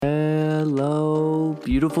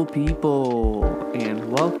beautiful people,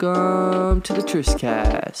 and welcome to the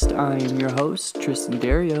Tristcast. I am your host, Tristan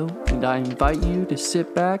Dario, and I invite you to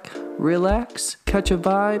sit back, relax, catch a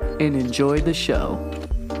vibe, and enjoy the show.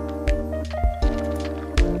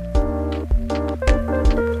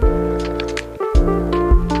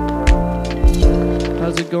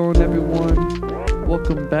 How's it going, everyone?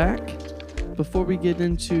 Welcome back. Before we get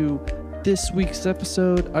into this week's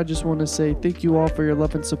episode, I just want to say thank you all for your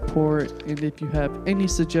love and support, and if you have any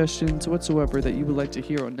suggestions whatsoever that you would like to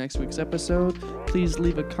hear on next week's episode, please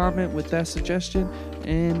leave a comment with that suggestion,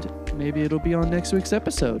 and maybe it'll be on next week's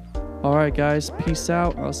episode. Alright guys, peace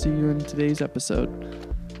out. I'll see you in today's episode.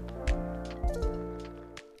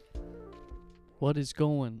 What is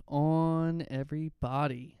going on,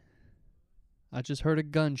 everybody? I just heard a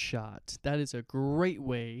gunshot. That is a great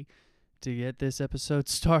way to get this episode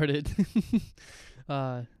started.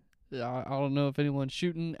 I don't know if anyone's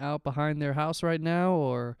shooting out behind their house right now,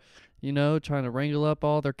 or, trying to wrangle up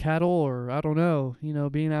all their cattle, or I don't know,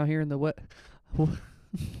 being out here in the wet.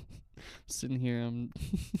 Sitting here, I'm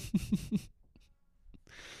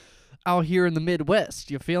out here in the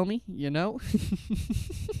Midwest, you feel me?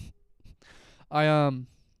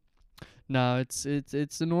 No, it's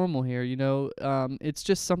the normal here, it's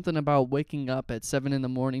just something about waking up at 7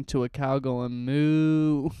 a.m. to a cow going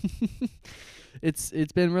moo. It's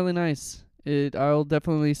been really nice. I'll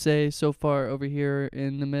definitely say so far over here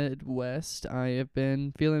in the Midwest, I have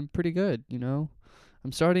been feeling pretty good, I'm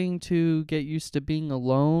starting to get used to being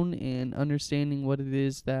alone and understanding what it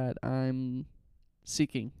is that I'm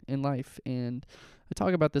seeking in life. And I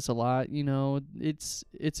talk about this a lot, it's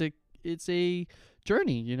a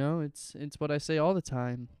journey, it's what I say all the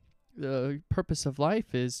time. The purpose of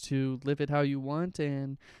life is to live it how you want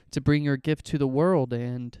and to bring your gift to the world,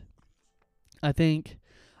 and I think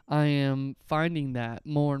I am finding that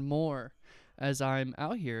more and more as I'm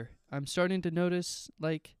out here. I'm starting to notice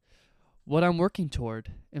what I'm working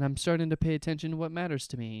toward, and I'm starting to pay attention to what matters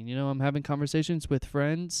to me. I'm having conversations with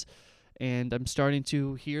friends, and I'm starting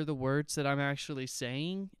to hear the words that I'm actually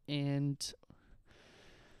saying, and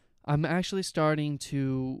I'm actually starting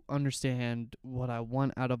to understand what I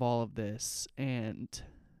want out of all of this and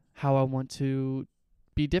how I want to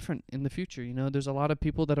be different in the future. There's a lot of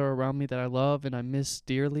people that are around me that I love and I miss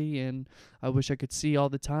dearly and I wish I could see all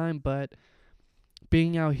the time, but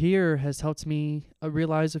being out here has helped me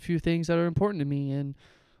realize a few things that are important to me, and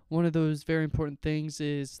one of those very important things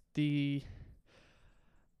is I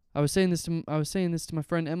was saying this to my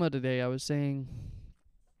friend Emma today. I was saying,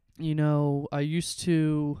 I used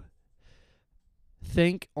to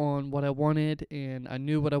think on what I wanted, and I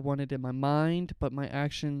knew what I wanted in my mind, but my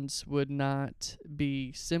actions would not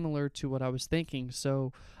be similar to what I was thinking.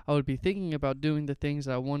 So I would be thinking about doing the things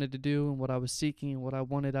that I wanted to do and what I was seeking and what I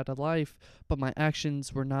wanted out of life, but my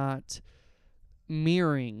actions were not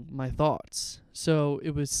mirroring my thoughts. So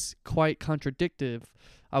it was quite contradictive.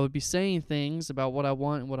 I would be saying things about what I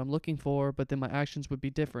want and what I'm looking for, but then my actions would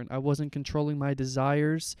be different. I wasn't controlling my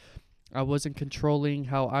desires. I wasn't controlling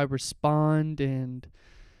how I respond, and,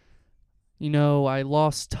 I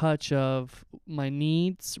lost touch of my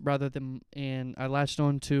needs and I latched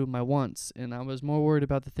on to my wants, and I was more worried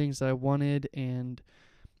about the things that I wanted, and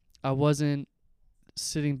I wasn't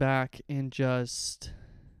sitting back and just,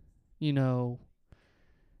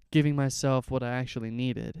 giving myself what I actually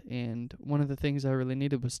needed. And one of the things I really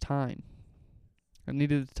needed was time. I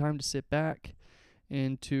needed the time to sit back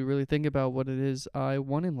and to really think about what it is I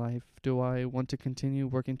want in life. Do I want to continue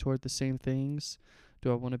working toward the same things?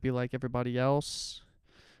 Do I want to be like everybody else?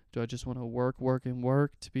 Do I just want to work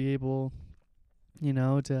to be able,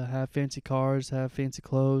 to have fancy cars, have fancy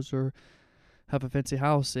clothes, or have a fancy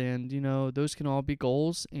house? And, those can all be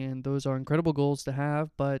goals, and those are incredible goals to have,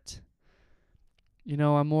 but,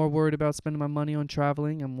 I'm more worried about spending my money on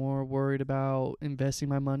traveling. I'm more worried about investing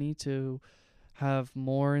my money to have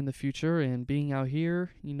more in the future. And being out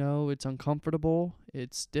here, it's uncomfortable,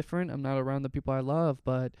 it's different, I'm not around the people I love.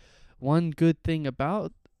 But one good thing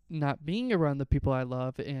about not being around the people I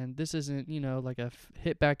love, and this isn't like a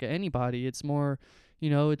hit back at anybody, it's more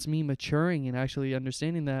it's me maturing and actually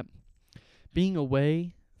understanding that being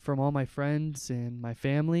away from all my friends and my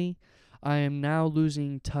family, I am now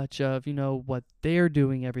losing touch of what they're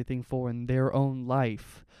doing everything for in their own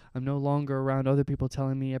life. I'm no longer around other people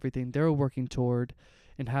telling me everything they're working toward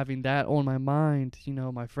and having that on my mind.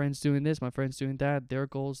 My friend's doing this, my friend's doing that, their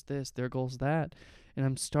goal's this, their goal's that. And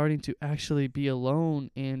I'm starting to actually be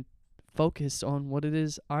alone and focus on what it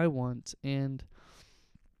is I want. And,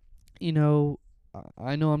 I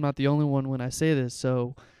know I'm not the only one when I say this.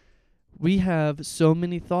 So We have so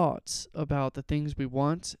many thoughts about the things we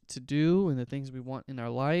want to do and the things we want in our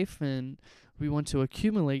life, and we want to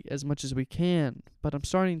accumulate as much as we can. But I'm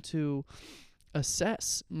starting to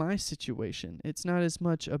assess my situation. It's not as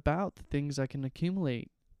much about the things I can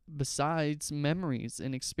accumulate besides memories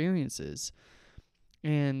and experiences,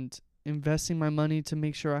 and investing my money to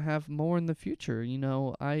make sure I have more in the future.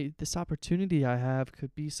 This opportunity I have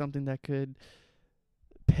could be something that could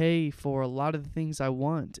pay for a lot of the things I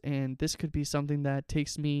want, and this could be something that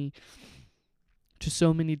takes me to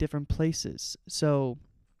so many different places. So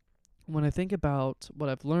when I think about what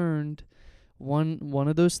I've learned, one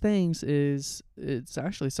of those things is, it's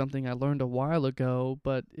actually something I learned a while ago,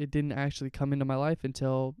 but it didn't actually come into my life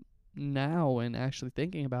until now and actually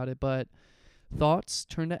thinking about it. But thoughts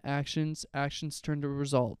turn to actions, actions turn to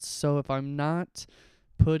results. So if I'm not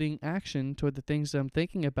putting action toward the things that I'm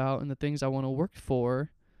thinking about and the things I want to work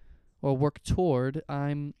for or work toward,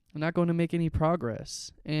 I'm not going to make any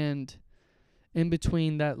progress. And in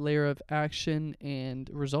between that layer of action and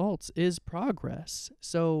results is progress.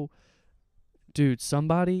 So, dude,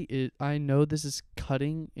 I know this is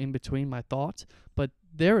cutting in between my thoughts, but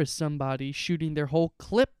there is somebody shooting their whole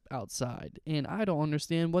clip outside, and I don't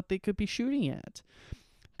understand what they could be shooting at.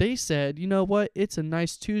 They said, you know what? It's a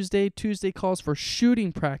nice Tuesday. Tuesday calls for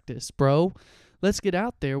shooting practice, bro. Let's get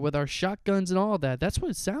out there with our shotguns and all that. That's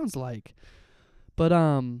what it sounds like. But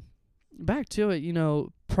back to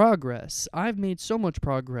it, progress. I've made so much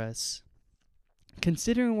progress.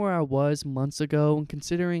 Considering where I was months ago and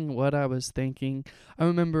considering what I was thinking, I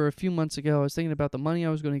remember a few months ago I was thinking about the money I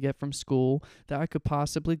was going to get from school that I could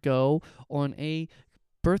possibly go on a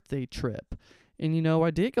birthday trip. And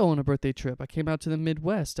I did go on a birthday trip. I came out to the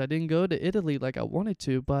Midwest. I didn't go to Italy like I wanted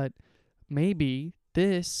to, but maybe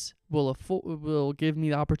this will give me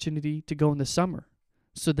the opportunity to go in the summer.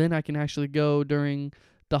 So then I can actually go during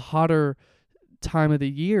the hotter time of the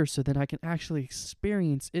year, so then I can actually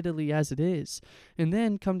experience Italy as it is. And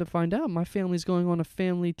then come to find out, my family's going on a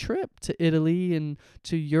family trip to Italy and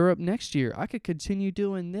to Europe next year. I could continue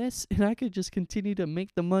doing this, and I could just continue to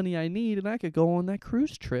make the money I need, and I could go on that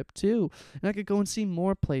cruise trip too, and I could go and see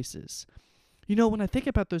more places. When I think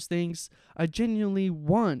about those things, I genuinely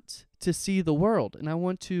want to see the world, and I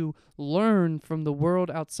want to learn from the world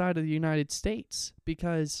outside of the United States,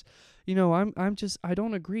 because I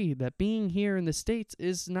don't agree that being here in the States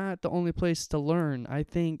is not the only place to learn. I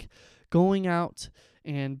think going out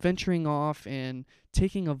and venturing off and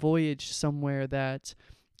taking a voyage somewhere that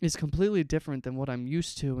is completely different than what I'm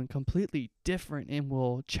used to and completely different and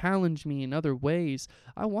will challenge me in other ways,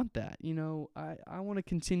 I want that. I want to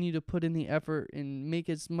continue to put in the effort and make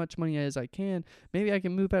as much money as I can. Maybe I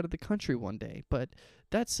can move out of the country one day, but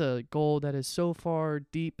that's a goal that is so far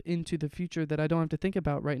deep into the future that I don't have to think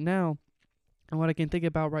about right now. And what I can think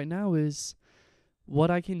about right now is what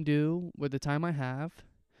I can do with the time I have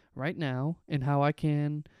right now and how I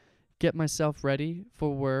can get myself ready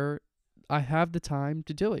for where I have the time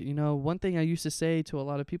to do it. One thing I used to say to a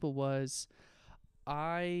lot of people was,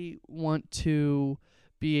 I want to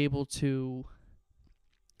be in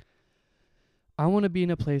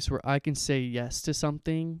a place where I can say yes to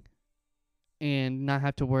something and not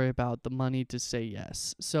have to worry about the money to say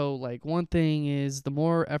yes. So like, one thing is, the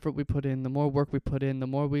more effort we put in, the more work we put in, the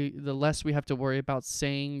less we have to worry about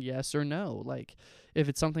saying yes or no. Like, if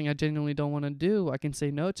it's something I genuinely don't want to do, I can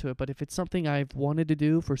say no to it. But if it's something I've wanted to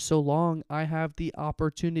do for so long, I have the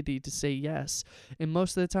opportunity to say yes. And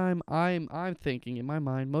most of the time, I'm thinking in my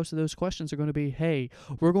mind, most of those questions are going to be, hey,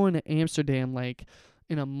 we're going to Amsterdam like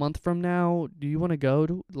in a month from now. Do you want to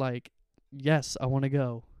go? Yes, I want to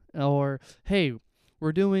go. Or, hey,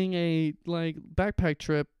 we're doing a backpack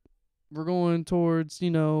trip. We're going towards,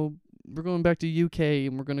 we're going back to UK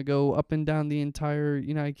and we're going to go up and down the entire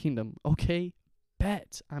United Kingdom. Okay,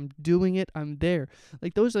 bet. I'm doing it. I'm there.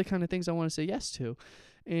 Those are the kind of things I want to say yes to.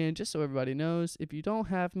 And just so everybody knows, if you don't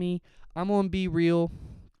have me, I'm on Be Real.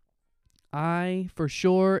 I, for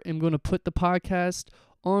sure, am going to put the podcast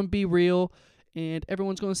on Be Real, and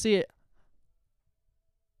everyone's going to see it.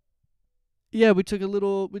 Yeah, we took a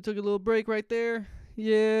little break right there.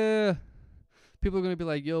 Yeah. People are going to be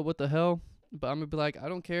like, yo, what the hell? But I'm going to be like, I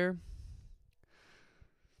don't care.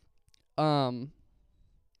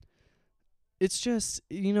 It's just,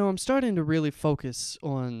 I'm starting to really focus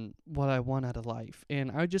on what I want out of life,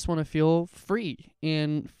 and I just want to feel free.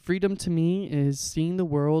 And freedom to me is seeing the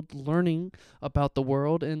world, learning about the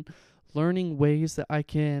world, and learning ways that I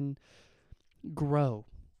can grow.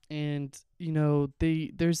 And,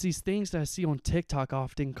 there's these things that I see on TikTok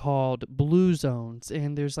often called blue zones.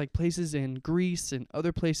 And there's places in Greece and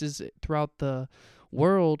other places throughout the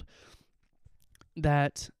world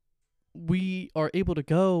that we are able to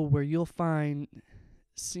go where you'll find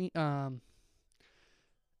see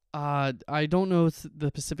I don't know the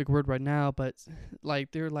specific word right now, but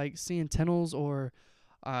like they're like Sentinels, or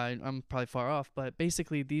I'm probably far off, but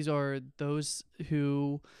basically these are those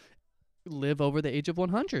who live over the age of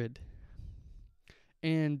 100.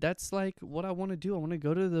 And that's like what I want to do. I want to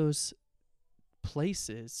go to those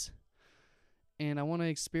places and I want to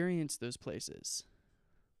experience those places.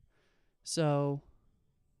 So,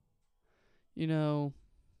 you know,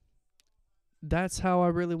 that's how I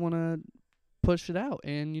really want to push it out.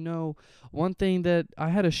 And, one thing that I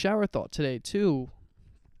had a shower thought today too,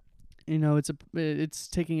 it's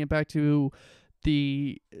taking it back to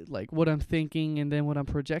the like what I'm thinking and then what I'm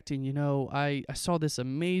projecting. I saw this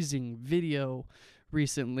amazing video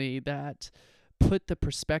recently that put the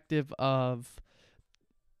perspective of,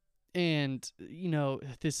 and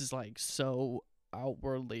this is like so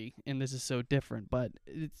outwardly and this is so different, but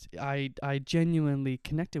I genuinely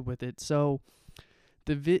connected with it. So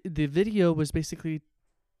the video was basically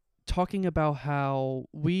talking about how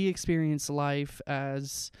we experience life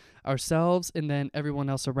as ourselves and then everyone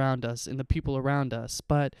else around us and the people around us.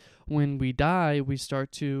 But when we die, we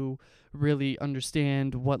start to really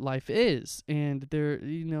understand what life is. And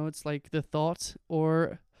it's like the thought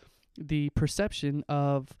or the perception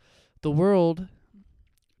of the world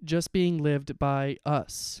just being lived by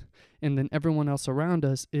us. And then everyone else around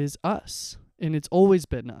us is us. And it's always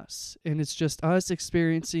been us. And it's just us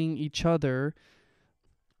experiencing each other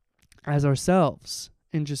as ourselves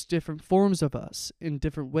in just different forms of us in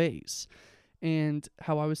different ways. And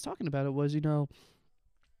how I was talking about it was,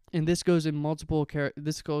 and this goes in multiple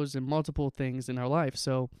things in our life.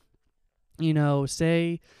 So,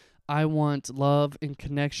 say I want love and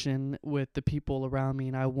connection with the people around me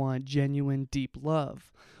and I want genuine deep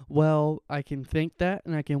love. Well, I can think that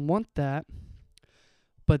and I can want that,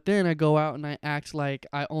 but then I go out and I act like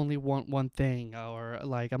I only want one thing, or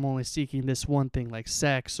like I'm only seeking this one thing, like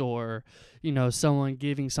sex, or, someone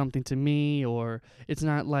giving something to me, or it's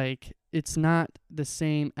not the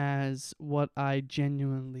same as what I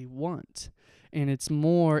genuinely want. And it's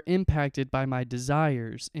more impacted by my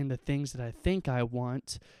desires and the things that I think I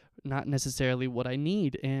want, not necessarily what I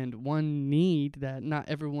need. And one need that not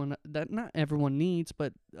everyone needs,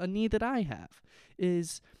 but a need that I have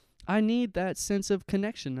is I need that sense of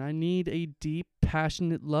connection. I need a deep,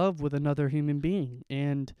 passionate love with another human being.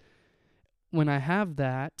 And when I have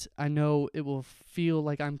that, I know it will feel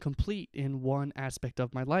like I'm complete in one aspect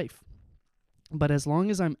of my life. But as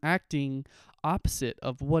long as I'm acting opposite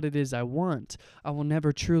of what it is I want, I will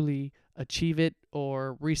never truly achieve it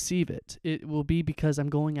or receive it. It will be because I'm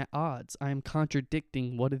going at odds. I am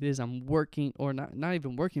contradicting what it is I'm working, or not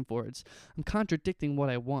even working for. I'm contradicting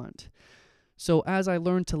what I want. So as I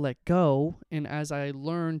learn to let go, and as I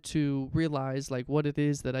learn to realize like what it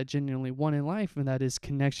is that I genuinely want in life, and that is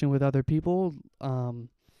connection with other people,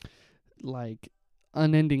 like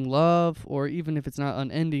unending love, or even if it's not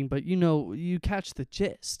unending, but you catch the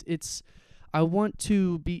gist. I want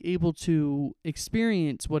to be able to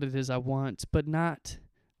experience what it is I want, but not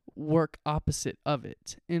work opposite of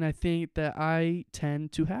it. And I think that I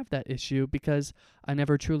tend to have that issue because I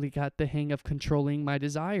never truly got the hang of controlling my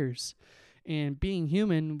desires. And being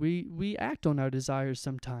human, we act on our desires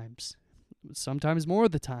sometimes more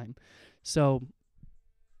of the time. So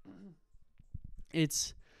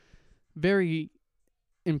it's very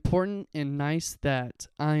important and nice that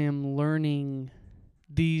I am learning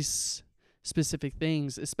these specific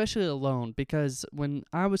things, especially alone, because when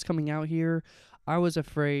I was coming out here, I was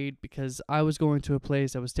afraid because I was going to a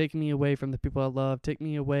place that was taking me away from the people I love, taking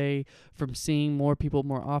me away from seeing more people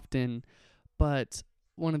more often. But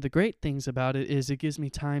one of the great things about it is it gives me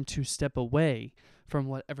time to step away from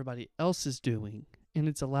what everybody else is doing. And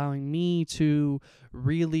it's allowing me to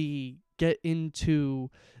really get into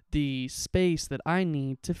the space that I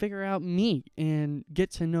need to figure out me and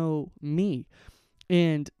get to know me.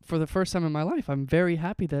 And for the first time in my life, I'm very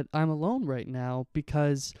happy that I'm alone right now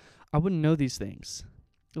because I wouldn't know these things.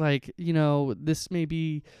 Like, this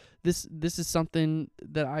is something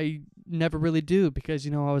that I never really do because,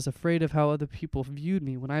 I was afraid of how other people viewed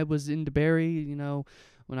me. When I was in DeBerry,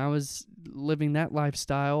 when I was living that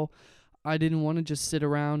lifestyle, I didn't want to just sit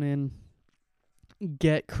around and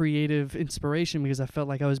get creative inspiration because I felt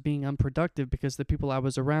like I was being unproductive because the people I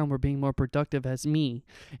was around were being more productive as me.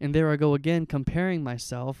 And there I go again, comparing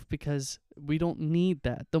myself, because we don't need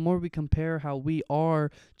that. The more we compare how we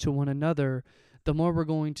are to one another, the more we're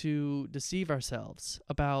going to deceive ourselves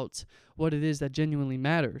about what it is that genuinely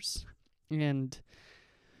matters. And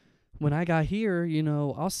when I got here,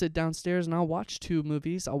 I'll sit downstairs and I'll watch 2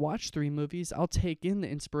 movies. I'll watch 3 movies. I'll take in the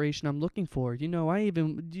inspiration I'm looking for.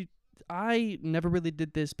 I never really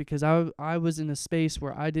did this because I was in a space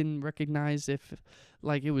where I didn't recognize if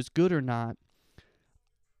like it was good or not.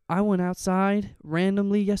 I went outside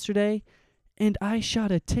randomly yesterday and I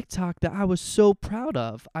shot a TikTok that I was so proud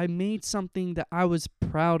of. I made something that I was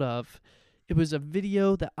proud of. It was a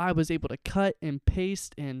video that I was able to cut and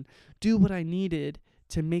paste and do what I needed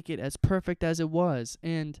to make it as perfect as it was.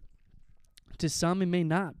 And to some, it may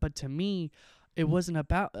not, but to me, it wasn't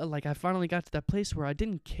about, like, I finally got to that place where I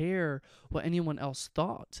didn't care what anyone else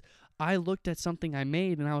thought. I looked at something I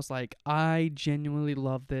made and I was like, I genuinely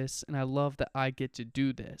love this and I love that I get to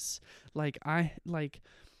do this. I'm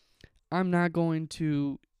not going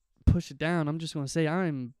to push it down. I'm just going to say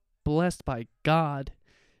I'm blessed by God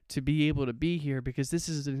to be able to be here because this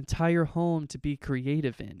is an entire home to be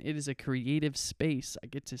creative in. It is a creative space. I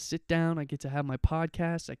get to sit down. I get to have my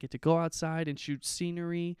podcast. I get to go outside and shoot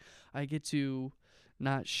scenery. I get to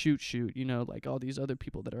not shoot, like all these other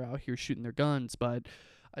people that are out here shooting their guns. But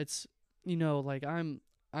it's, like I'm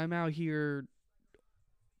out here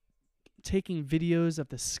taking videos of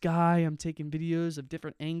the sky. I'm taking videos of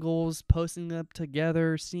different angles, posting them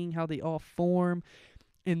together, seeing how they all form.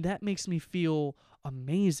 And that makes me feel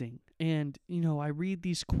amazing. And, I read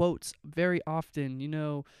these quotes very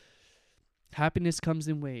often, happiness comes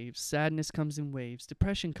in waves, sadness comes in waves,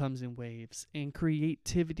 depression comes in waves, and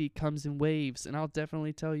creativity comes in waves. And I'll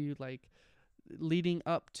definitely tell you, like, leading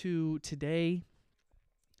up to today,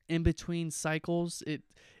 in between cycles,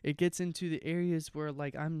 it gets into the areas where,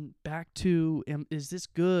 like, I'm back to, is this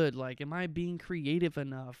good? Like, am I being creative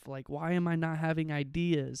enough? Like, why am I not having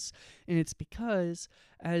ideas? And it's because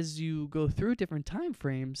as you go through different time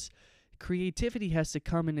frames, creativity has to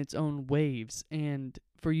come in its own waves. And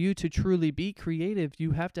for you to truly be creative,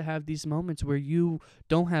 you have to have these moments where you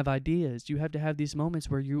don't have ideas. You have to have these moments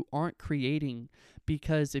where you aren't creating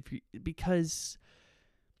because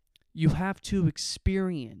you have to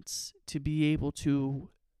experience to be able to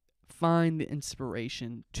find the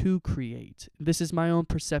inspiration to create. This is my own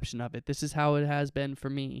perception of it. This is how it has been for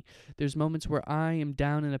me. There's moments where I am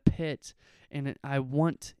down in a pit and I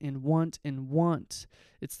want and want and want.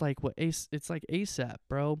 It's like ASAP,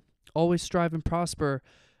 bro. Always strive and prosper.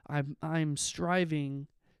 I'm striving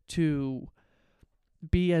to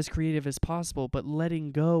be as creative as possible, but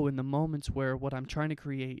letting go in the moments where what I'm trying to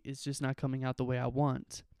create is just not coming out the way I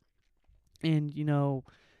want. And,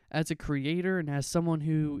 as a creator and as someone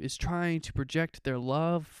who is trying to project their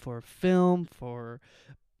love for film, for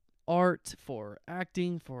art, for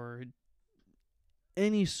acting, for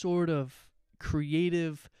any sort of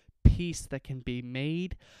creative piece that can be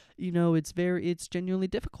made, it's genuinely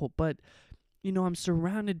difficult. But, I'm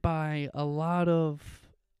surrounded by a lot of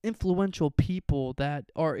influential people that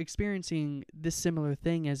are experiencing this similar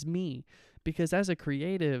thing as me. Because as a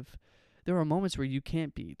creative, there are moments where you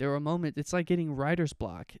can't be. There are moments, it's like getting writer's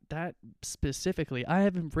block. That specifically, I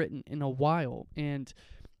haven't written in a while. And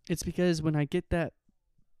it's because when I get that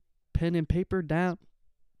pen and paper down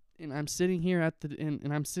and I'm sitting here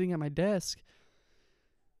and I'm sitting at my desk,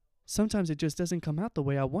 sometimes it just doesn't come out the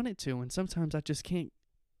way I want it to. And sometimes I just can't,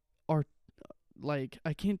 I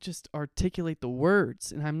can't just articulate the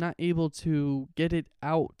words and I'm not able to get it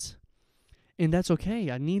out. And that's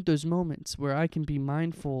okay. I need those moments where I can be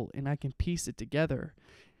mindful and I can piece it together.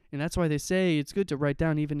 And that's why they say it's good to write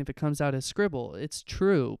down even if it comes out as scribble. It's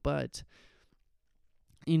true, but,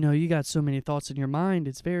 you got so many thoughts in your mind,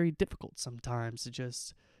 it's very difficult sometimes to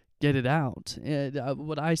just get it out. And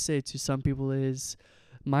what I say to some people is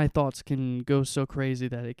my thoughts can go so crazy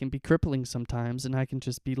that it can be crippling sometimes, and I can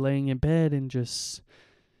just be laying in bed and just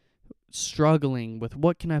struggling with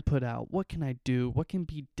what can I put out, what can I do, what can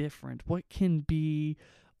be different, what can be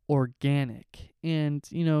organic. And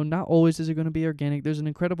not always is it going to be organic. There's an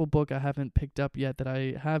incredible book I haven't picked up yet that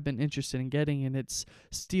I have been interested in getting, and it's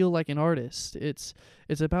Steal Like an Artist. It's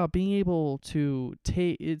about being able to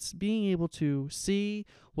being able to see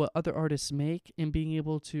what other artists make and being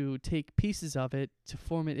able to take pieces of it to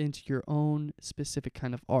form it into your own specific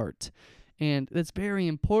kind of art. And that's very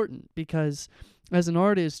important because as an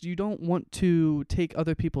artist, you don't want to take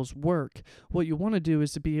other people's work. What you want to do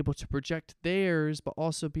is to be able to project theirs, but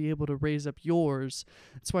also be able to raise up yours.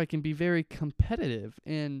 That's why it can be very competitive,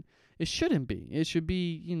 and it shouldn't be. It should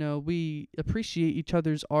be, we appreciate each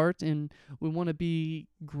other's art, and we want to be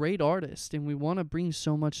great artists, and we want to bring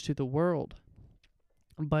so much to the world.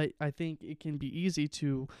 But I think it can be easy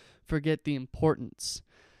to forget the importance.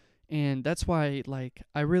 And that's why,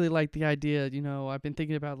 I really like the idea, I've been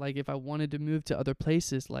thinking about, if I wanted to move to other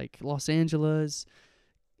places, like Los Angeles,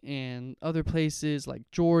 and other places like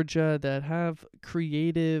Georgia that have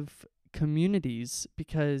creative communities,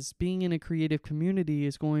 because being in a creative community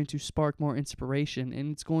is going to spark more inspiration,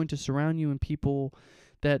 and it's going to surround you in people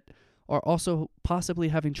that are also possibly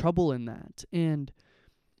having trouble in that. And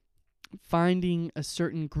finding a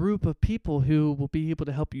certain group of people who will be able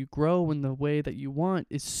to help you grow in the way that you want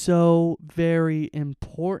is so very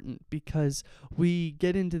important, because we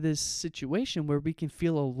get into this situation where we can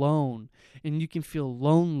feel alone, and you can feel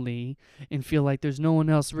lonely and feel like there's no one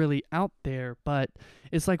else really out there. But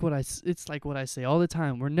it's like what I say all the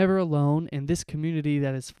time: we're never alone, and this community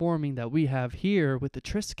that is forming that we have here with the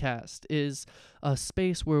Tristcast is a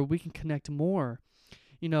space where we can connect more.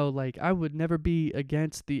 Like, I would never be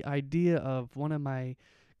against the idea of one of my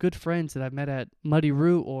good friends that I've met at Muddy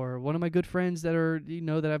Root, or one of my good friends that are,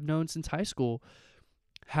 that I've known since high school,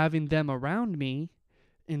 having them around me,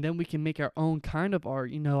 and then we can make our own kind of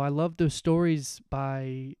art. I love those stories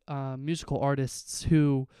by musical artists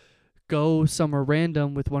who go somewhere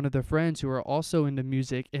random with one of their friends who are also into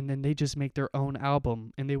music, and then they just make their own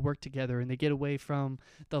album, and they work together, and they get away from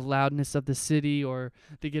the loudness of the city, or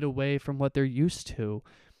they get away from what they're used to.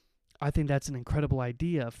 I think that's an incredible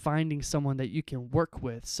idea, finding someone that you can work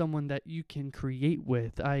with, someone that you can create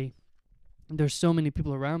with. There's so many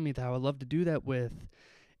people around me that I would love to do that with.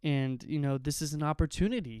 And, this is an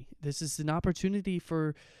opportunity. This is an opportunity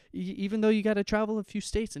for, even though you got to travel a few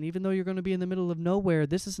states, and even though you're going to be in the middle of nowhere,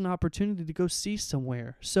 this is an opportunity to go see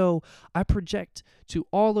somewhere. So I project to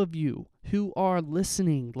all of you who are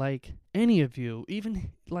listening, like any of you, even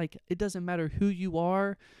like it doesn't matter who you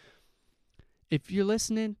are. If you're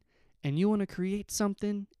listening and you want to create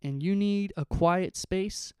something and you need a quiet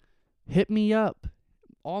space, hit me up.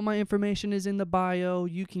 All my information is in the bio.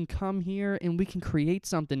 You can come here and we can create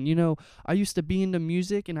something. I used to be into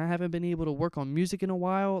music, and I haven't been able to work on music in a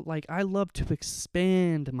while. Like, I love to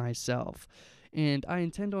expand myself, and I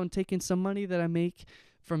intend on taking some money that I make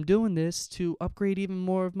from doing this to upgrade even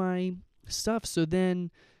more of my stuff, so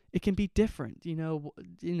then it can be different.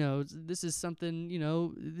 This is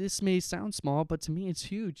something, this may sound small, but to me it's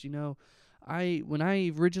huge. When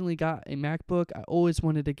I originally got a MacBook, I always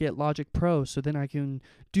wanted to get Logic Pro so then I can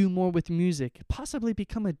do more with music, possibly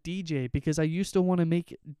become a DJ, because I used to want to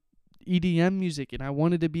make EDM music, and I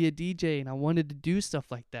wanted to be a DJ, and I wanted to do stuff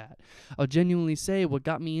like that. I'll genuinely say what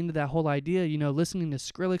got me into that whole idea, listening to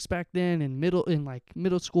Skrillex back then in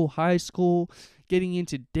middle school, high school, getting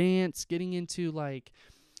into dance, getting into like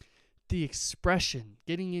the expression,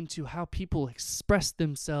 getting into how people express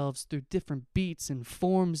themselves through different beats and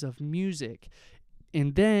forms of music.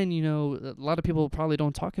 And then, a lot of people probably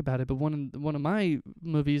don't talk about it, but one of my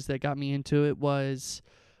movies that got me into it was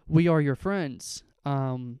We Are Your Friends.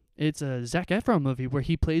 It's a Zac Efron movie where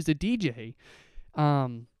he plays a DJ.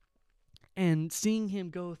 And seeing him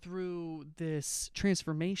go through this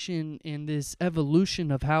transformation and this evolution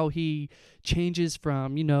of how he changes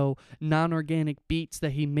from, non-organic beats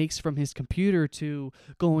that he makes from his computer to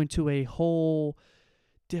going to a whole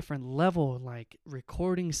different level, like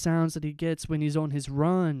recording sounds that he gets when he's on his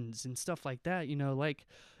runs and stuff like that, like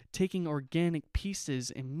taking organic pieces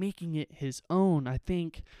and making it his own. I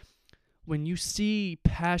think when you see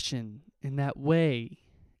passion in that way,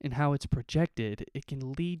 and how it's projected, it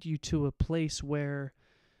can lead you to a place where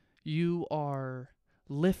you are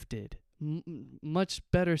lifted, much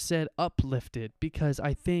better said, uplifted, because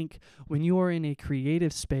I think when you are in a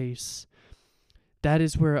creative space, that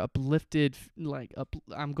is where uplifted,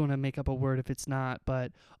 I'm going to make up a word if it's not,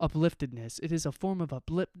 but upliftedness, it is a form of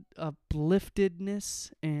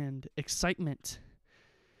upliftedness and excitement.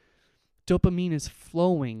 Dopamine is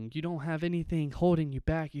flowing. You don't have anything holding you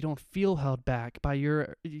back. You don't feel held back by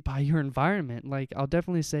your environment. Like, I'll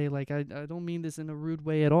definitely say, like, I don't mean this in a rude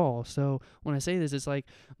way at all. So when I say this, it's like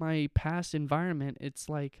my past environment, it's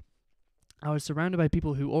like I was surrounded by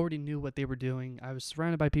people who already knew what they were doing. I was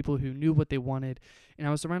surrounded by people who knew what they wanted. And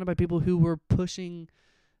I was surrounded by people who were pushing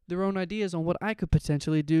their own ideas on what I could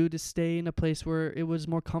potentially do to stay in a place where it was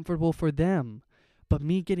more comfortable for them. But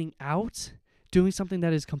me getting out, doing something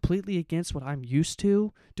that is completely against what I'm used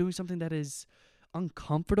to, doing something that is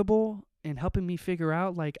uncomfortable, and helping me figure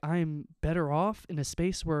out like I'm better off in a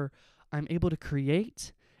space where I'm able to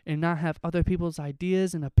create and not have other people's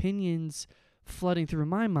ideas and opinions flooding through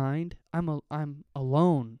my mind. I'm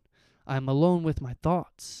alone. I'm alone with my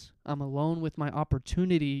thoughts. I'm alone with my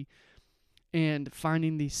opportunity, and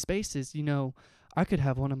finding these spaces. I could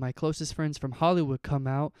have one of my closest friends from Hollywood come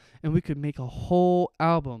out, and we could make a whole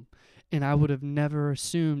album. And I would have never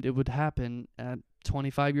assumed it would happen at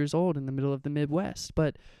 25 years old in the middle of the Midwest.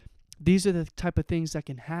 But these are the type of things that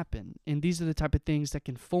can happen. And these are the type of things that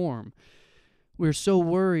can form. we're so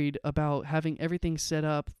worried about having everything set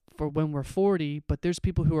up for when we're 40, but there's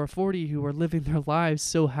people who are 40 who are living their lives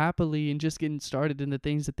so happily and just getting started in the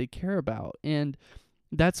things that they care about. And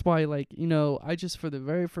that's why, like, I just, for the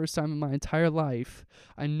very first time in my entire life,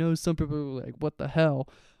 I know some people are like, what the hell?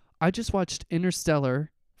 I just watched Interstellar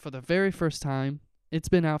for the very first time. It's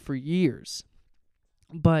been out for years,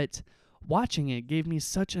 but watching it gave me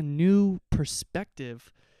such a new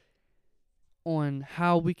perspective on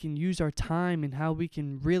how we can use our time and how we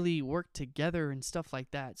can really work together and stuff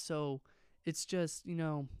like that. So it's just,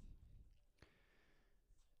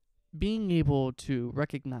 being able to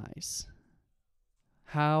recognize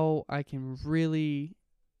how I can really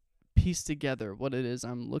piece together what it is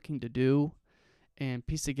I'm looking to do and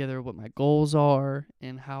piece together what my goals are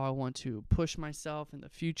and how I want to push myself in the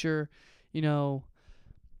future.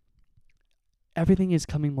 Everything is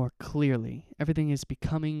coming more clearly. Everything is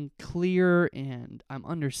becoming clear and I'm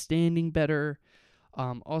understanding better.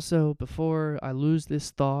 Also, before I lose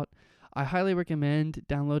this thought, I highly recommend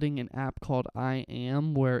downloading an app called I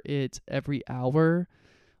Am, where it's every hour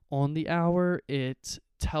on the hour, it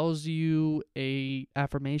tells you a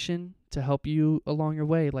affirmation to help you along your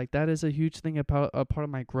way. Like, that is a huge thing about a part of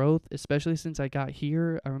my growth, especially since I got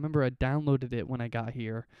here. I remember I downloaded it when I got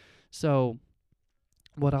here. So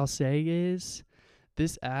what I'll say is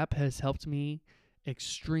this app has helped me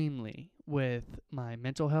extremely with my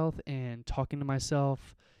mental health and talking to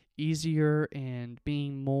myself easier and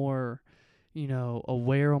being more,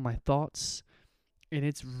 aware of my thoughts. And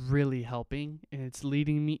it's really helping, and it's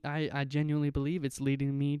leading me, I genuinely believe it's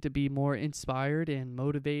leading me to be more inspired and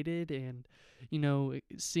motivated, and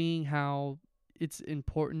seeing how it's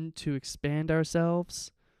important to expand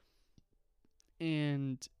ourselves.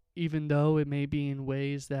 And even though it may be in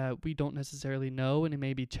ways that we don't necessarily know, and it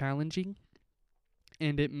may be challenging,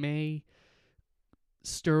 and it may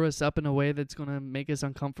stir us up in a way that's going to make us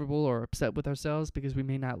uncomfortable or upset with ourselves because we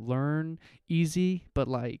may not learn easy, but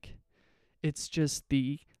like, it's just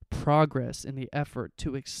the progress and the effort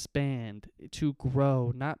to expand, to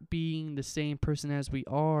grow, not being the same person as we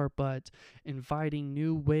are, but inviting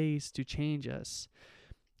new ways to change us.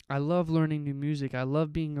 I love learning new music. I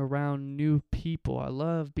love being around new people. I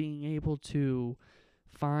love being able to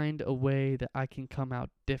find a way that I can come out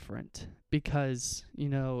different, because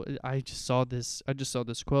I just saw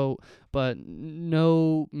this quote, but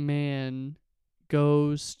no man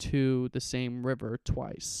goes to the same river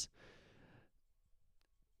twice.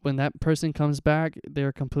 When that person comes back, they're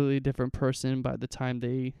a completely different person by the time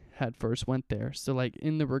they had first went there. So, like,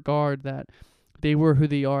 in the regard that they were who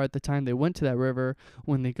they are at the time they went to that river,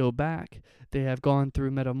 when they go back, they have gone through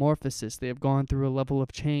metamorphosis. They have gone through a level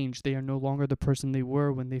of change. They are no longer the person they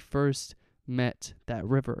were when they first met that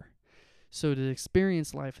river. So to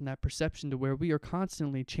experience life in that perception, to where we are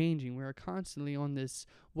constantly changing, we are constantly on this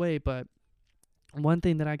way. But one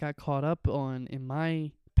thing that I got caught up on in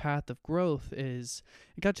my path of growth is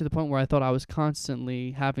it got to the point where I thought I was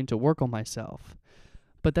constantly having to work on myself.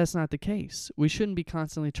 But that's not the case. We shouldn't be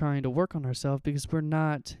constantly trying to work on ourselves, because we're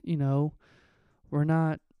not, we're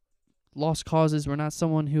not lost causes. We're not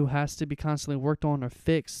someone who has to be constantly worked on or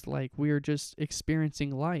fixed. Like, we're just experiencing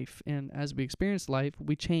life. And as we experience life,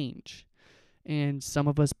 we change. And some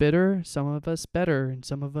of us bitter, some of us better, and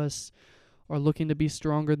some of us are looking to be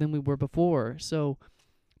stronger than we were before. So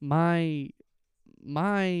my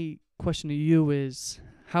question to you is,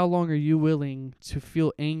 how long are you willing to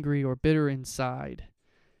feel angry or bitter inside?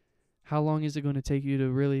 How long is it going to take you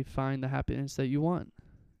to really find the happiness that you want?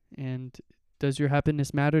 And does your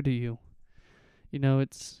happiness matter to you?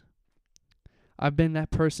 I've been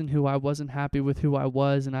that person who I wasn't happy with who I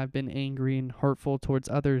was, and I've been angry and hurtful towards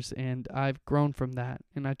others, and I've grown from that.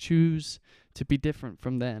 And I choose to be different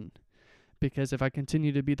from then. Because if I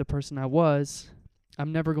continue to be the person I was,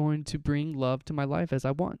 I'm never going to bring love to my life as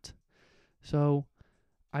I want. So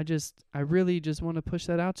I really just want to push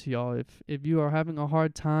that out to y'all. If you are having a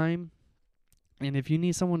hard time, and if you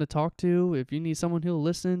need someone to talk to, if you need someone who'll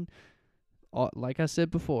listen, like I said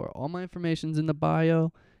before, all my information's in the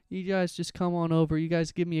bio. You guys just come on over. You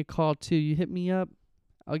guys give me a call too. You hit me up,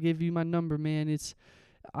 I'll give you my number, man.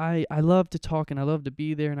 I love to talk, and I love to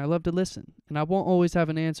be there, and I love to listen. And I won't always have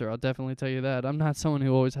an answer. I'll definitely tell you that. I'm not someone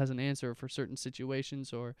who always has an answer for certain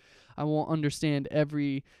situations, or I won't understand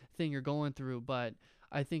everything you're going through, but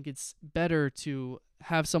I think it's better to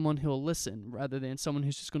have someone who'll listen rather than someone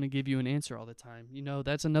who's just going to give you an answer all the time.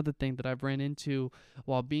 That's another thing that I've ran into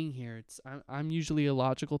while being here. I'm usually a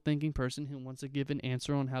logical thinking person who wants to give an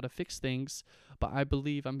answer on how to fix things, but I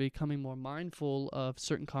believe I'm becoming more mindful of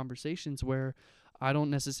certain conversations where I don't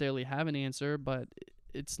necessarily have an answer, but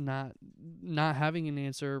it's not having an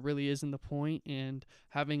answer really isn't the point, and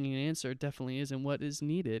having an answer definitely isn't what is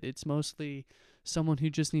needed. It's mostly someone who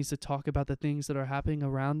just needs to talk about the things that are happening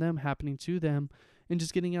around them, happening to them, and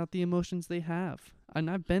just getting out the emotions they have. And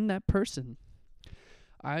I've been that person.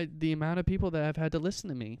 The amount of people that have had to listen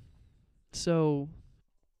to me. So,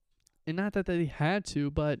 and not that they had to,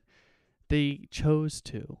 but they chose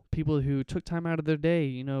to. People who took time out of their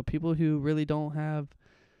day, people who really don't have.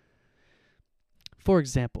 For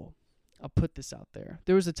example, I'll put this out there.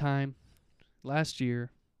 There was a time last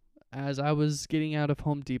year as I was getting out of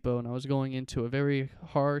Home Depot and I was going into a very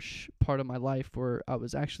harsh part of my life where I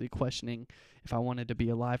was actually questioning if I wanted to be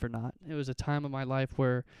alive or not. It was a time of my life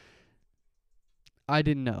where I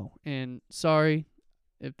didn't know. And sorry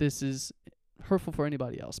if this is hurtful for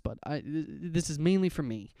anybody else, but this is mainly for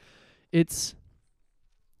me. It's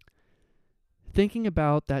thinking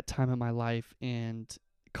about that time of my life and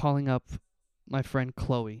calling up my friend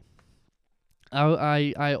Chloe.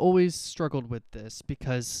 I always struggled with this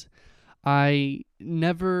because I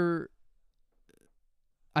never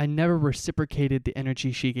reciprocated the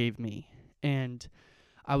energy she gave me. And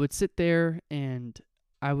I would sit there and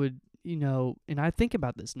I would, and I think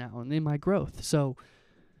about this now and in my growth. So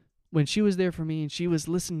when she was there for me and she was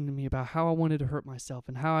listening to me about how I wanted to hurt myself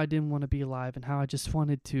and how I didn't want to be alive and how I just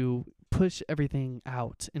wanted to push everything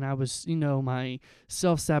out, and I was, my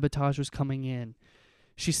self-sabotage was coming in,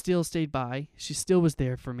 she still stayed by. She still was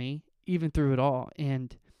there for me, even through it all,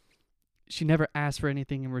 and she never asked for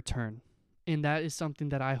anything in return. And that is something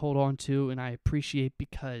that I hold on to and I appreciate,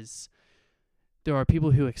 because there are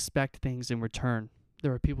people who expect things in return.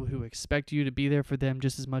 There are people who expect you to be there for them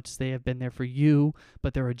just as much as they have been there for you,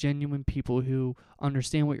 but there are genuine people who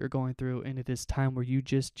understand what you're going through, and it is time where you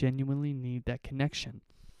just genuinely need that connection.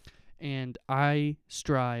 And I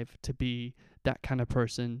strive to be that kind of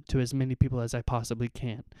person to as many people as I possibly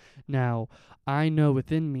can. Now, I know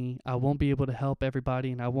within me I won't be able to help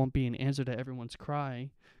everybody and I won't be an answer to everyone's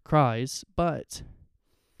cries, but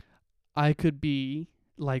I could be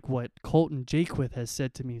like what Colton Jaquith has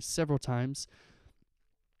said to me several times.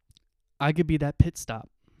 I could be that pit stop,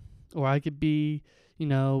 or I could be,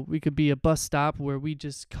 we could be a bus stop where we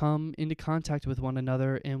just come into contact with one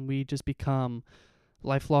another and we just become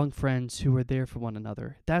lifelong friends who are there for one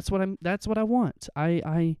another. That's what I want.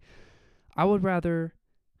 I would rather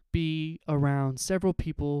be around several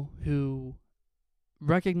people who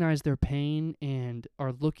recognize their pain and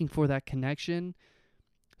are looking for that connection,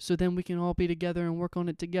 so then we can all be together and work on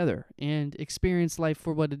it together and experience life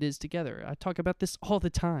for what it is together. I talk about this all the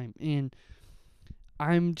time, and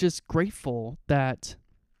I'm just grateful that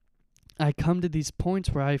I come to these points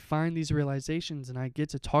where I find these realizations and I get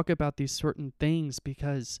to talk about these certain things,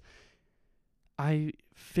 because I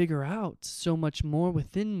figure out so much more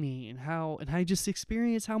within me and I just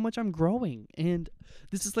experience how much I'm growing. And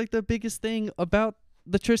this is like the biggest thing about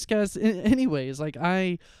the Trishcast anyways. Like,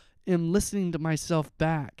 I am listening to myself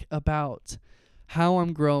back about how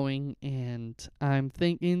I'm growing, and I'm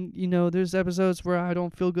thinking, there's episodes where I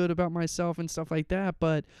don't feel good about myself and stuff like that,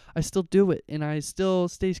 but I still do it and I still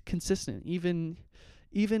stay consistent. Even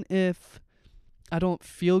if I don't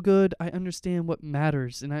feel good, I understand what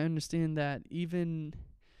matters, and I understand that even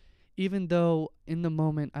though in the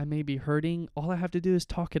moment I may be hurting, all I have to do is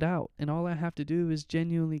talk it out, and all I have to do is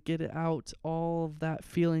genuinely get it out, all of that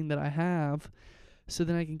feeling that I have, so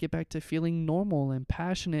then I can get back to feeling normal and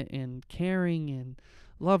passionate and caring and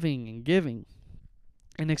loving and giving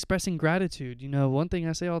and expressing gratitude. One thing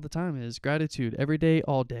I say all the time is gratitude every day,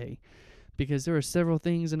 all day, because there are several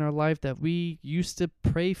things in our life that we used to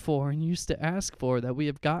pray for and used to ask for that we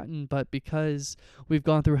have gotten, but because we've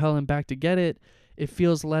gone through hell and back to get it, it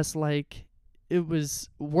feels less like it was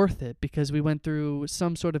worth it because we went through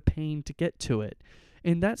some sort of pain to get to it.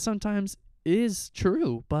 And that sometimes is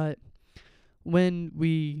true, but when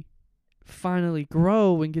we finally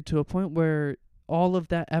grow and get to a point where all of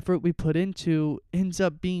that effort we put into ends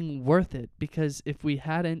up being worth it, because if we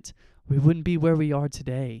hadn't, we wouldn't be where we are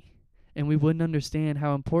today, and we wouldn't understand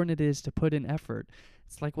how important it is to put in effort.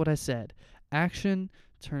 It's like what I said,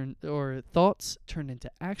 thoughts turn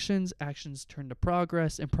into actions turn to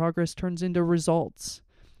progress, and progress turns into results.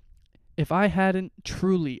 If I hadn't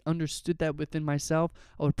truly understood that within myself,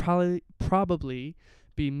 I would probably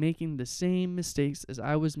be making the same mistakes as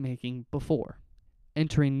I was making before,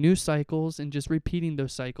 entering new cycles and just repeating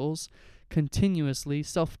those cycles, continuously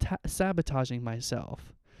self-sabotaging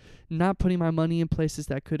myself, not putting my money in places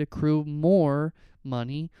that could accrue more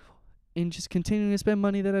money, and just continuing to spend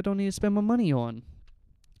money that I don't need to spend my money on,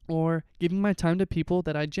 or giving my time to people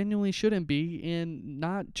that I genuinely shouldn't be, and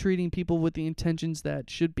not treating people with the intentions that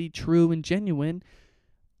should be true and genuine,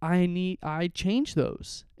 I change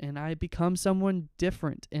those and I become someone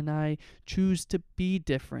different and I choose to be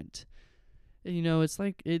different.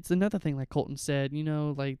 It's another thing like Colton said,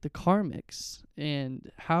 like the karmics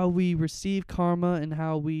and how we receive karma and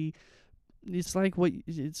how it's like what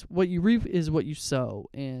you reap is what you sow,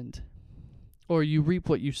 or you reap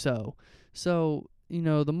what you sow. So,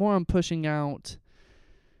 the more I'm pushing out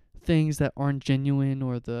things that aren't genuine,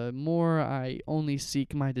 or the more I only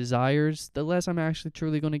seek my desires, the less I'm actually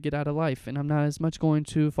truly going to get out of life, and I'm not as much going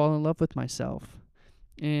to fall in love with myself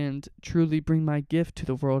and truly bring my gift to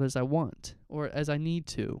the world as I want or as I need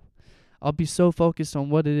to. I'll be so focused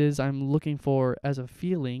on what it is I'm looking for as a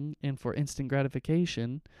feeling and for instant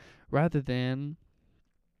gratification, rather than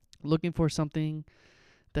looking for something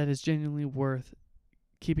that is genuinely worth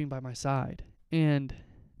keeping by my side. And,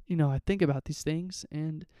 I think about these things,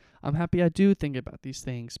 and I'm happy I do think about these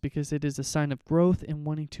things, because it is a sign of growth and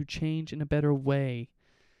wanting to change in a better way.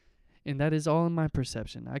 And that is all in my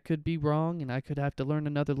perception. I could be wrong, and I could have to learn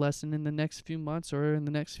another lesson in the next few months or in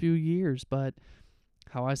the next few years. But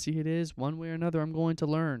how I see it is, one way or another, I'm going to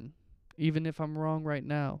learn, even if I'm wrong right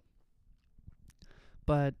now.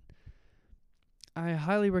 But I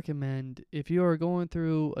highly recommend, if you are going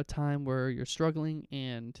through a time where you're struggling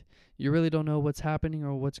and you really don't know what's happening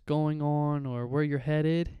or what's going on or where you're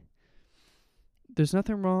headed, there's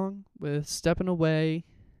nothing wrong with stepping away,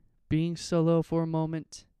 being solo for a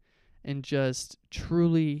moment, and just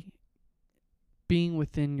truly being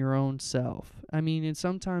within your own self. I mean, and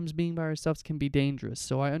sometimes being by ourselves can be dangerous,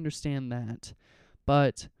 so I understand that.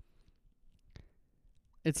 But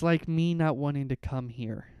it's like me not wanting to come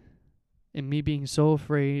here, and me being so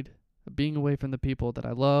afraid of being away from the people that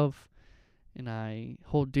I love and I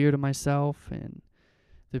hold dear to myself, and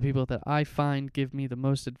the people that I find give me the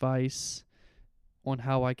most advice on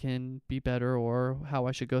how I can be better or how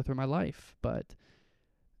I should go through my life. But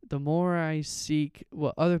the more I seek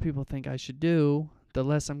what other people think I should do, the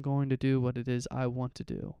less I'm going to do what it is I want to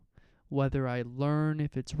do. Whether I learn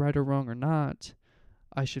if it's right or wrong or not,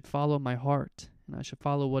 I should follow my heart, and I should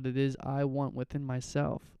follow what it is I want within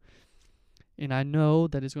myself. And I know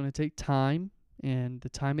that it's going to take time, and the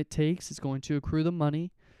time it takes is going to accrue the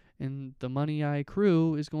money, and the money I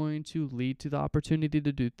accrue is going to lead to the opportunity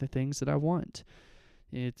to do the things that I want.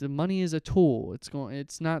 The money is a tool.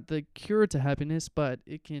 It's not the cure to happiness, but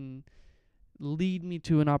it can lead me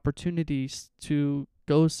to an opportunity to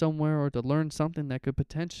go somewhere or to learn something that could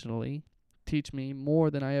potentially teach me more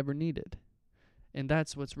than I ever needed. And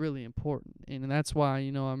that's what's really important. And that's why,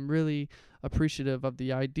 I'm really appreciative of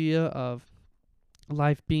the idea of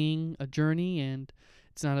life being a journey, and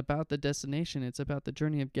it's not about the destination, it's about the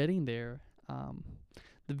journey of getting there.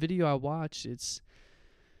 The video I watched,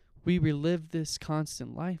 we relive this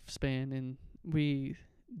constant lifespan, and we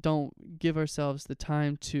don't give ourselves the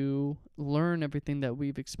time to learn everything that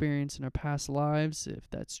we've experienced in our past lives, if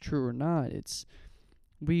that's true or not.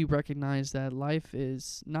 We recognize that life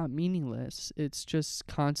is not meaningless. It's just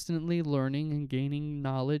constantly learning and gaining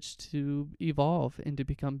knowledge to evolve and to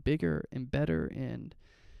become bigger and better and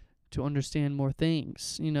to understand more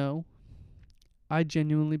things, I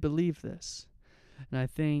genuinely believe this. And I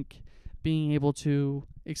think being able to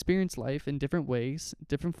experience life in different ways,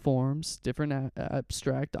 different forms, different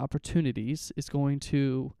abstract opportunities is going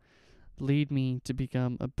to lead me to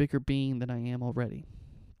become a bigger being than I am already.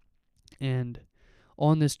 And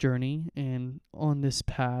on this journey and on this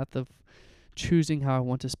path of choosing how I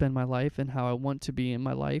want to spend my life and how I want to be in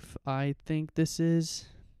my life, I think this is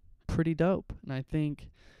pretty dope. And I think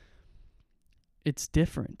it's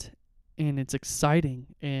different and it's exciting.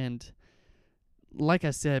 And like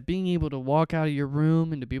I said, being able to walk out of your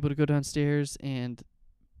room and to be able to go downstairs and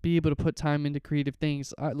be able to put time into creative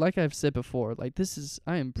things, like I've said before,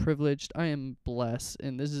 I am privileged, I am blessed,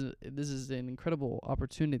 and this is an incredible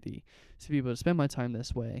opportunity to be able to spend my time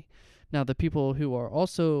this way. Now, the people who are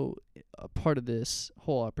also a part of this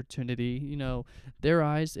whole opportunity, their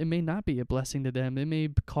eyes, it may not be a blessing to them. It may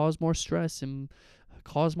cause more stress and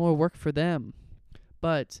cause more work for them.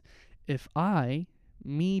 But if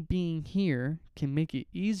me being here, can make it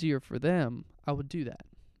easier for them, I would do that.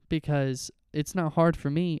 Because it's not hard for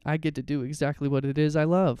me. I get to do exactly what it is I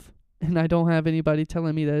love. And I don't have anybody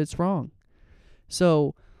telling me that it's wrong.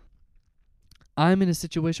 So I'm in a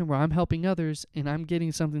situation where I'm helping others, and I'm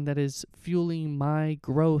getting something that is fueling my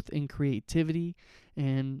growth in creativity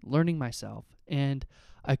and learning myself. And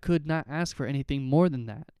I could not ask for anything more than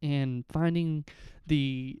that. And finding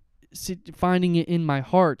it in my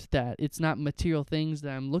heart that it's not material things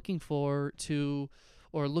that I'm looking for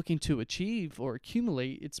or looking to achieve or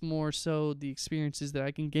accumulate. It's more so the experiences that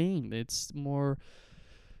I can gain. It's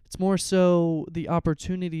It's more so the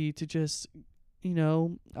opportunity to just,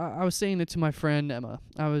 I was saying it to my friend Emma.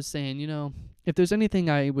 I was saying, if there's anything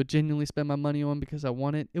I would genuinely spend my money on because I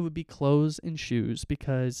want it, it would be clothes and shoes.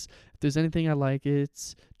 Because if there's anything I like,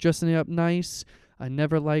 it's dressing up nice. I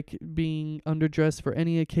never like being underdressed for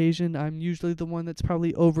any occasion. I'm usually the one that's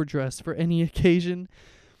probably overdressed for any occasion.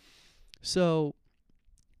 So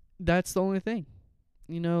that's the only thing.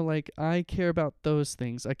 Like, I care about those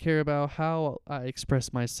things. I care about how I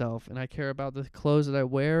express myself, and I care about the clothes that I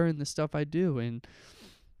wear and the stuff I do. And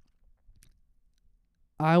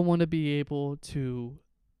I want to be able to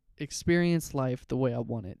experience life the way I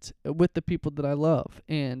want it with the people that I love.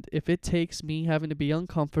 And if it takes me having to be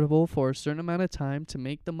uncomfortable for a certain amount of time to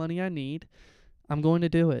make the money I need, I'm going to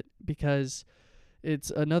do it, because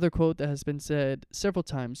it's another quote that has been said several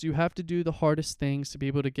times. You have to do the hardest things to be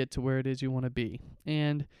able to get to where it is you want to be.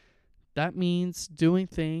 And that means doing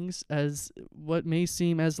things as what may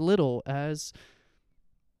seem as little as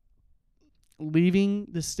leaving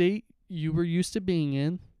the state you were used to being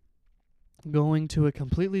in, going to a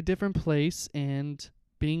completely different place, and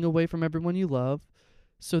being away from everyone you love,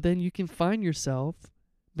 so then you can find yourself,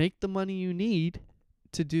 make the money you need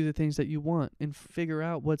to do the things that you want, and figure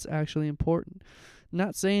out what's actually important.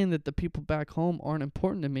 Not saying that the people back home aren't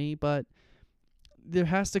important to me, but there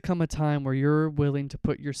has to come a time where you're willing to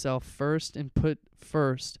put yourself first and put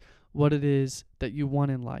first what it is that you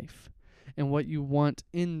want in life and what you want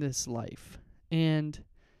in this life. And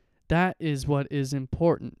that is what is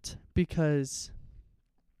important, because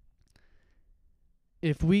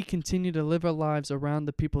if we continue to live our lives around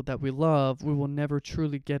the people that we love, we will never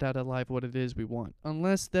truly get out of life what it is we want,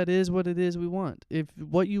 unless that is what it is we want. If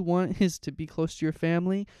what you want is to be close to your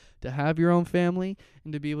family, to have your own family,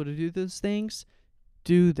 and to be able to do those things,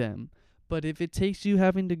 do them. But if it takes you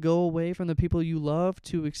having to go away from the people you love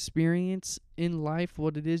to experience in life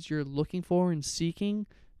what it is you're looking for and seeking,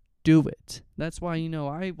 do it. That's why,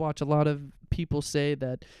 I watch a lot of people say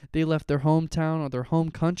that they left their hometown or their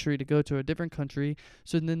home country to go to a different country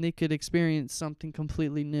so then they could experience something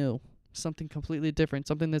completely new, something completely different,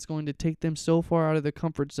 something that's going to take them so far out of their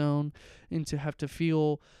comfort zone and to have to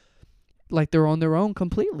feel like they're on their own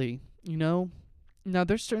completely, Now,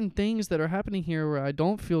 there's certain things that are happening here where I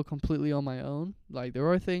don't feel completely on my own. Like, there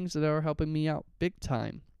are things that are helping me out big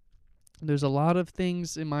time. There's a lot of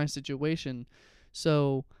things in my situation.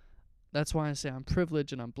 So that's why I say I'm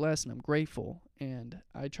privileged and I'm blessed and I'm grateful. And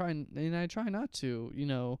I try not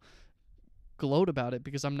to, gloat about it,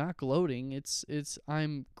 because I'm not gloating.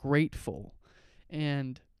 I'm grateful.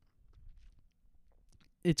 And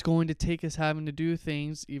it's going to take us having to do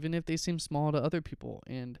things, even if they seem small to other people.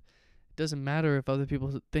 And it doesn't matter if other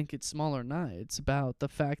people think it's small or not. It's about the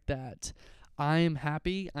fact that I am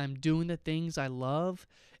happy, I'm doing the things I love,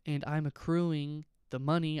 and I'm accruing the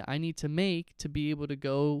money I need to make to be able to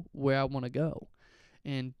go where I want to go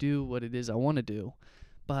and do what it is I want to do.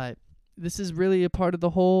 But this is really a part of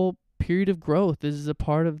the whole period of growth. This is a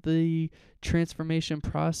part of the transformation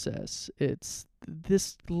process. It's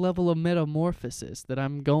this level of metamorphosis that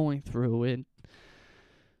I'm going through, and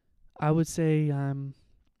I would say I'm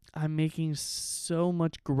making so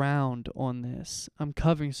much ground on this. I'm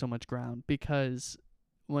covering so much ground, because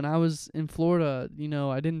when I was in Florida,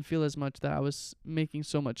 I didn't feel as much that I was making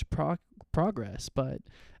so much progress. But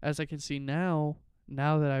as I can see now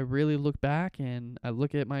that I really look back and I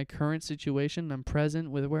look at my current situation, I'm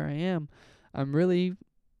present with where I am, I'm really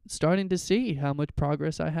starting to see how much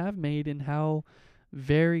progress I have made and how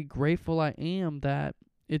very grateful I am that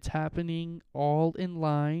it's happening all in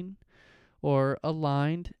line or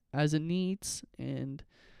aligned as it needs. And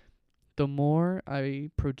the more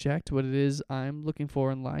I project what it is I'm looking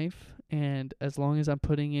for in life, and as long as I'm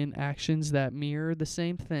putting in actions that mirror the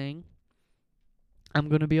same thing, I'm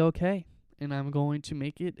going to be okay. And I'm going to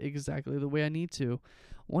make it exactly the way I need to.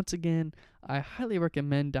 Once again, I highly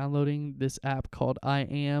recommend downloading this app called I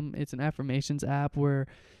Am. It's an affirmations app where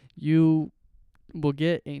you will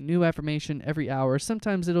get a new affirmation every hour.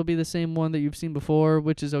 Sometimes it'll be the same one that you've seen before,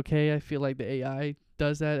 which is okay. I feel like the AI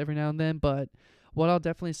does that every now and then. But what I'll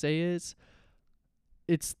definitely say is,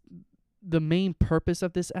 it's the main purpose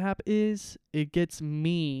of this app is it gets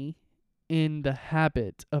me in the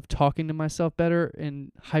habit of talking to myself better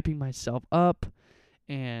and hyping myself up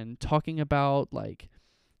and talking about, like,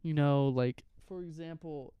 for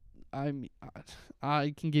example,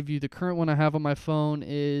 I can give you the current one I have on my phone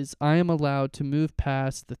is, I am allowed to move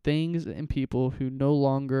past the things and people who no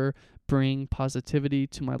longer bring positivity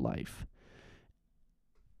to my life.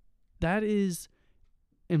 That is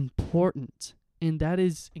important, and that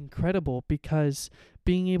is incredible, because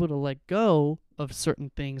being able to let go of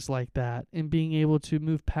certain things like that, and being able to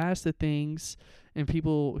move past the things and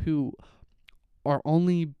people who are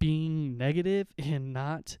only being negative and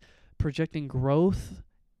not projecting growth.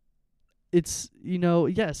 It's,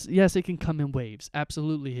 yes, it can come in waves.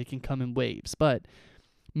 Absolutely, it can come in waves. But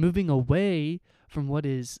moving away from what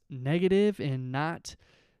is negative and not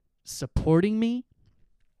supporting me,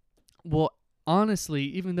 well, honestly,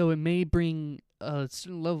 even though it may bring a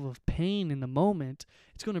certain level of pain in the moment,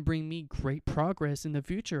 it's going to bring me great progress in the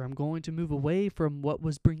future. I'm going to move away from what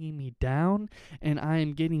was bringing me down, and I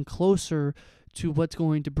am getting closer to what's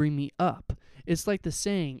going to bring me up. It's like the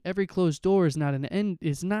saying, every closed door is not an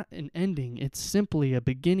ending. It's simply a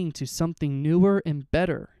beginning to something newer and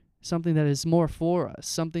better, something that is more for us,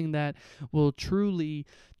 something that will truly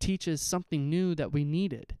teach us something new that we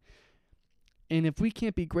needed. And if we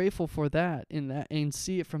can't be grateful for that and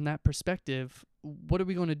see it from that perspective, what are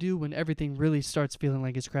we going to do when everything really starts feeling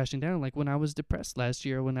like it's crashing down? Like when I was depressed last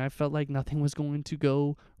year, when I felt like nothing was going to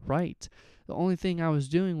go right. The only thing I was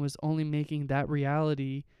doing was only making that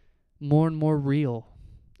reality more and more real.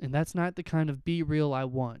 And that's not the kind of be real I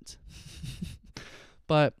want.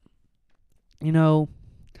 But,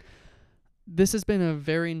 this has been a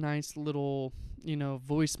very nice little,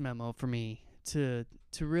 voice memo for me to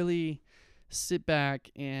really sit back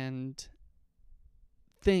and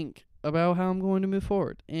think about how I'm going to move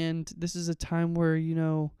forward. And this is a time where,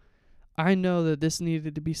 I know that this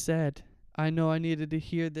needed to be said. I know I needed to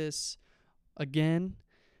hear this again.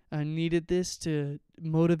 I needed this to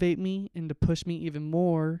motivate me and to push me even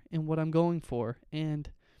more in what I'm going for.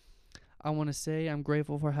 And I want to say I'm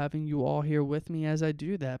grateful for having you all here with me as I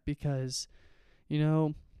do that, because,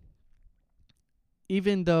 even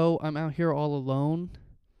though I'm out here all alone,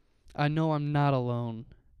 I know I'm not alone.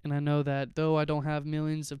 And I know that though I don't have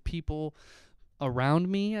millions of people around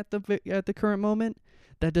me at the current moment,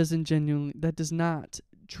 that does not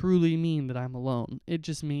truly mean that I'm alone. It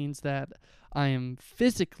just means that I am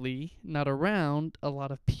physically not around a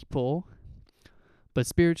lot of people, but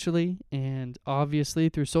spiritually and obviously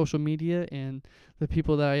through social media and the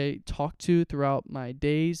people that I talk to throughout my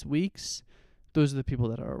days, weeks, those are the people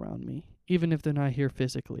that are around me, even if they're not here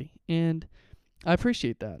physically. And I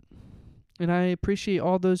appreciate that. And I appreciate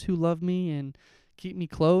all those who love me and keep me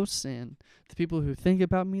close, and the people who think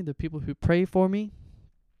about me, the people who pray for me.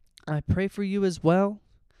 I pray for you as well.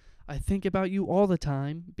 I think about you all the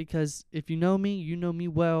time, because if you know me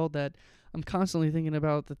well, that I'm constantly thinking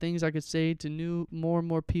about the things I could say to more and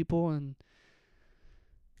more people, and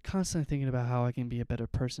constantly thinking about how I can be a better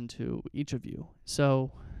person to each of you.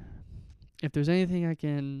 So if there's anything I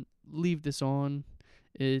can leave this on,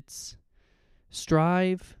 it's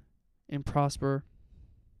strive and prosper.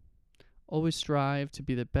 Always strive to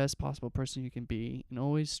be the best possible person you can be, and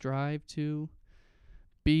always strive to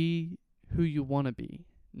be who you want to be.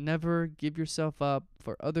 Never give yourself up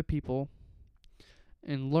for other people,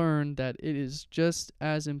 and learn that it is just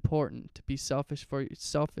as important to be selfish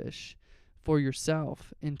for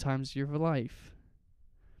yourself in times of your life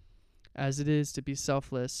as it is to be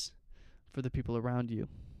selfless for the people around you.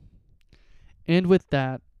 And with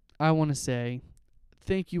that, I want to say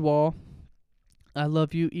thank you all. I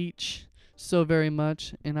love you each so very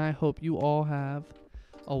much, and I hope you all have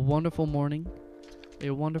a wonderful morning, a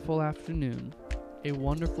wonderful afternoon, a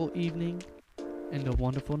wonderful evening, and a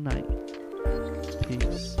wonderful night.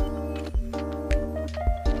 Peace.